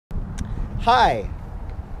Hi,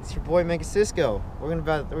 it's your boy Mega Cisco. We're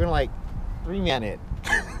gonna like 3-man it.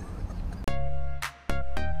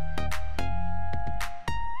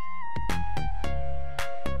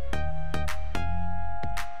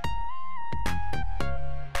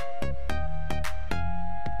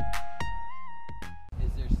 Is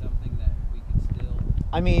there something that we could still?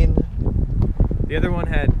 I mean, the other one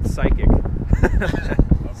had psychic.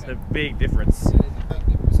 It's a big difference.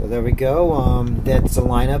 so there we go. That's the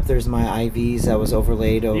lineup. There's my IVs that was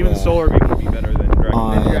overlaid over. Even Solar Beam would be better than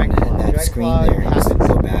on Dragonite. that screen there. Just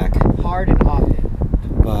go back. Hard and often.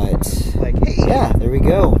 But Like, hey. yeah, there we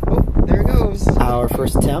go. Oh, there it goes. Our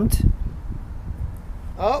first attempt.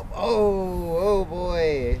 Oh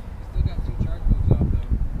boy. Still got 2 charge moves off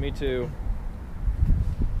though. Me too.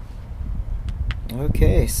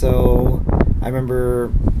 Okay, so I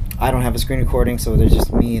remember I don't have a screen recording, so there's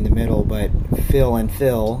just me in the middle, but Phil and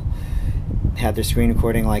Phil had their screen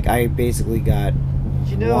recording. Like, I basically got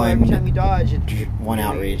You know, every time you dodge, one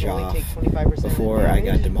outrage only off take 25% before I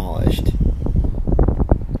got demolished.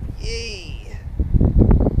 Yay.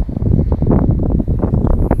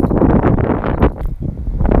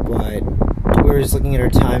 But we were just looking at our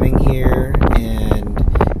timing here, and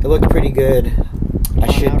it looked pretty good.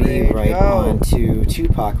 I should be outrage, right go. on to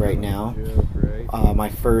Tupac right now. My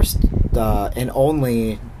first and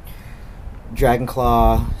only Dragon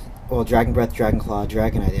Claw, well, Dragon Breath, Dragon Claw,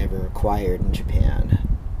 Dragonite I ever acquired in Japan.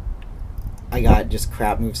 I got just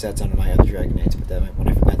crap movesets under my other Dragonites, but then when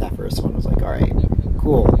I got that first one, I was like, alright,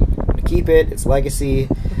 cool. I'm gonna keep it, it's legacy.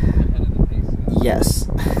 Yes.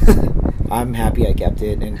 I'm happy I kept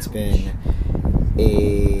it, and it's been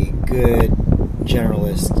a good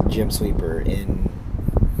generalist gym sweeper in.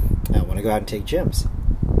 I want to go out and take gyms.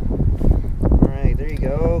 Alright, there you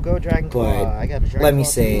go. Go Dragon Claw. But I got a Dragon let me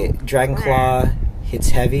Claw say, too. Dragon Claw hits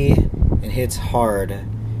heavy and hits hard.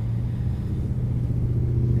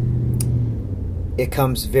 It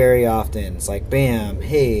comes very often. It's like, bam,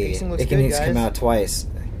 hey, Pacing looks it can good, just come guys. out twice.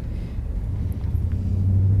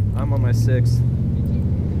 I'm on my 6th.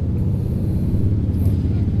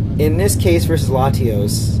 In this case versus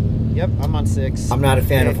Latios, Yep, I'm on 6. I'm not a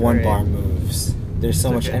fan Okay, of one great. bar moves. There's so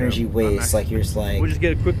It's much okay, energy I'm waste. actually- Like, you're just like, We'll just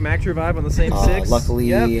get a quick max revive on the same 6. luckily,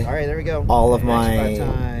 Yep. Alright, there we go. all of Max my revive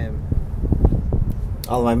time.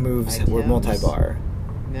 moves were Items. multi-bar.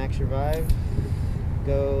 Max revive.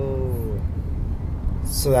 Go.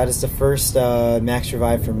 So that is the first max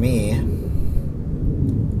revive for me. And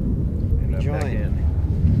I'm back Join. in.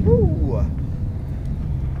 Woo!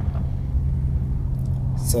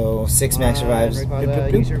 So 6 max revives. Rayquaza, Boop, boop,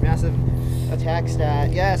 boop. use your massive attack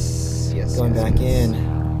stat. Yes. Yes. Going yes, back yes. in.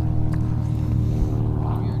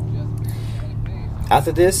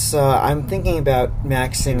 After this, I'm thinking about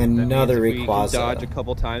maxing That another means if we can dodge a Rayquaza.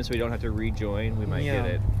 couple times so we don't have to rejoin, we might Yeah. get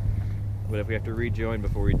it. But if we have to rejoin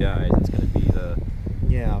before he dies, it's going to be the...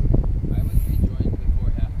 Yeah. I was rejoined before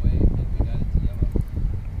halfway and we got into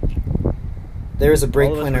yellow. There's a all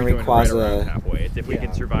break of us point on rejoin right around Rayquaza halfway. It's if we Yeah.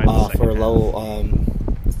 can survive the second for half. low.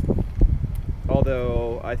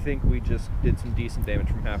 Although, I think we just did some decent damage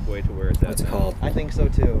from halfway to where it's at What's it now. called? I think so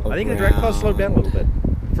too. I think the Dragon Claw slowed down a little bit.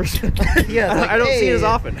 Yeah. It's like, I don't see it as hey,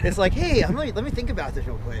 often. It's like, hey, let me think about this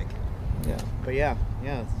real quick. Yeah. But yeah,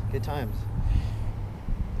 it's good times.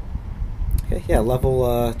 Okay, yeah,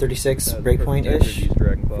 level 36 That's breakpoint perfect ish time to use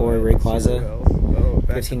Dragon Claw. for Zero Rayquaza. health. Oh,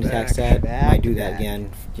 back 15 to attack back. stat. Back Might do to that back.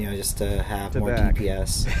 again, just to have To more back.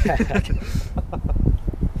 DPS.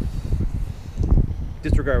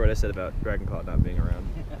 Disregard what I said about Dragon Claw not being around.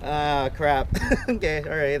 Ah, crap. Okay,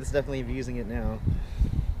 alright, that's definitely using it now.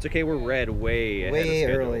 It's okay, we're red way ahead of Way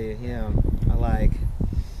schedule. early, yeah. I like.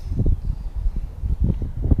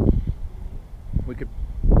 We could.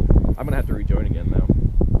 I'm gonna have to rejoin again though.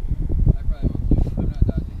 I probably won't too. I'm not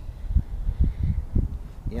dodging.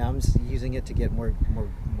 Yeah, I'm just using it to get more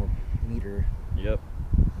meter. Yep.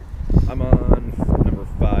 I'm on number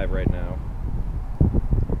 5 right now.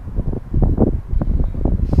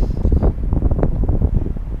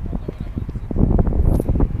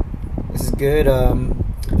 This is good. I'm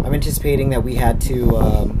anticipating that we had to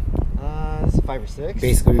This is 5 or 6.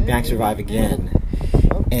 basically Yeah, max yeah. revive again.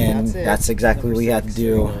 Oh, And it. that's exactly Number what we had to 6.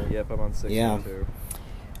 do. Yep, I'm on 6 Yeah. too.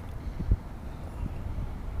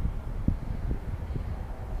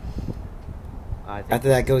 I think After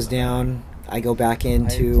that goes down, I go back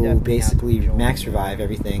into definitely basically have to join. max revive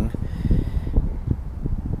everything.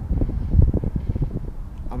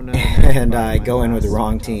 I'm gonna And buy I my go in with the last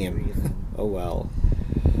wrong top team. 3 then. Oh well.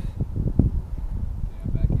 Yeah,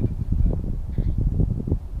 I'm back in at this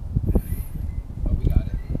time. Oh, we got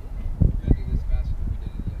it. We're gonna do this faster than we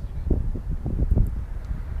did it yesterday.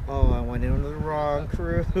 Oh, I went in with the wrong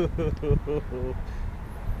crew.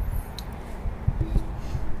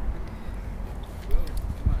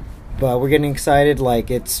 But we're getting excited, like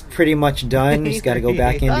it's pretty much done. Just got to go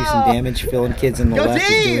back in, do some damage. Philin Kids in the Go left is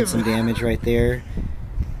doing team! some damage right there.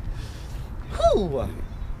 Whew.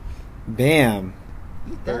 Bam.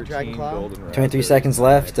 Eat that, 13 Dragon Claw. golden 23 raspberries, seconds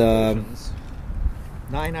left. 9 potions.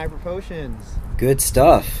 9 hyper potions. Good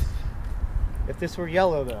stuff. If this were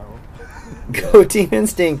yellow, though. Go Team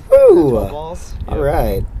Instinct. 12 Woo! balls. All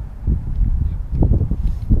right.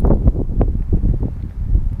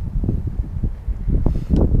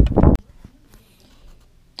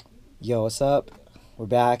 Yo, what's up? We're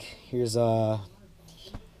back. Here's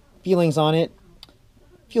feelings on it.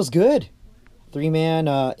 Feels good. 3-man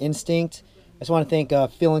Instinct. I just want to thank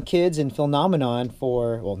Philin Kids and Philnominon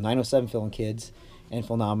for, well, 907 Philin Kids and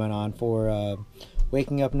Philnominon for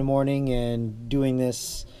waking up in the morning and doing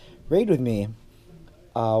this raid with me.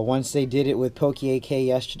 Once they did it with Poke AK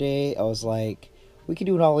yesterday, I was like, we could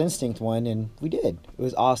do an all Instinct one, and we did. It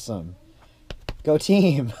was awesome. Go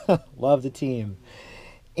team. Love the team.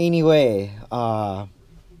 Anyway, yeah,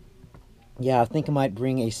 I think I might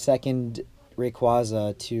bring a second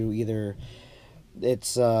Rayquaza to either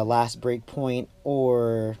its last break point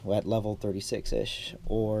or at level 36-ish,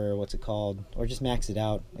 or what's it called, or just max it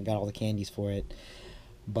out. I got all the candies for it.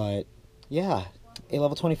 But yeah, a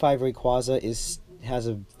level 25 Rayquaza has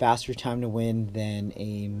a faster time to win than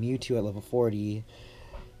a Mewtwo at level 40,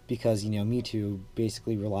 because, you know, Mewtwo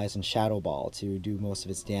basically relies on Shadow Ball to do most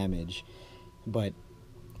of its damage. But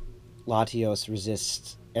Latios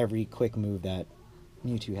resists every quick move that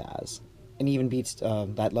Mewtwo has. And even beats,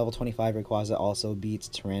 that level 25 Rayquaza also beats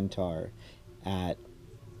Tyranitar at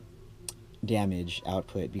damage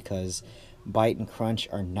output, because Bite and Crunch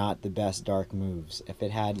are not the best dark moves. If it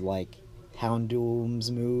had, like, Houndoom's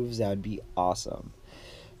moves, that would be awesome.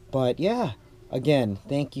 But yeah, again,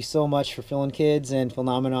 thank you so much for Philin Kids and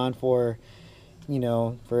Philnominon for, you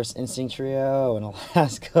know, first Instinct Trio and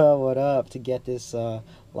Alaska, what up, to get this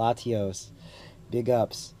Latios. Big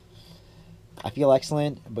ups. I feel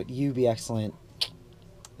excellent, but you be excellent.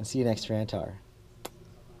 And see you next Tyranitar.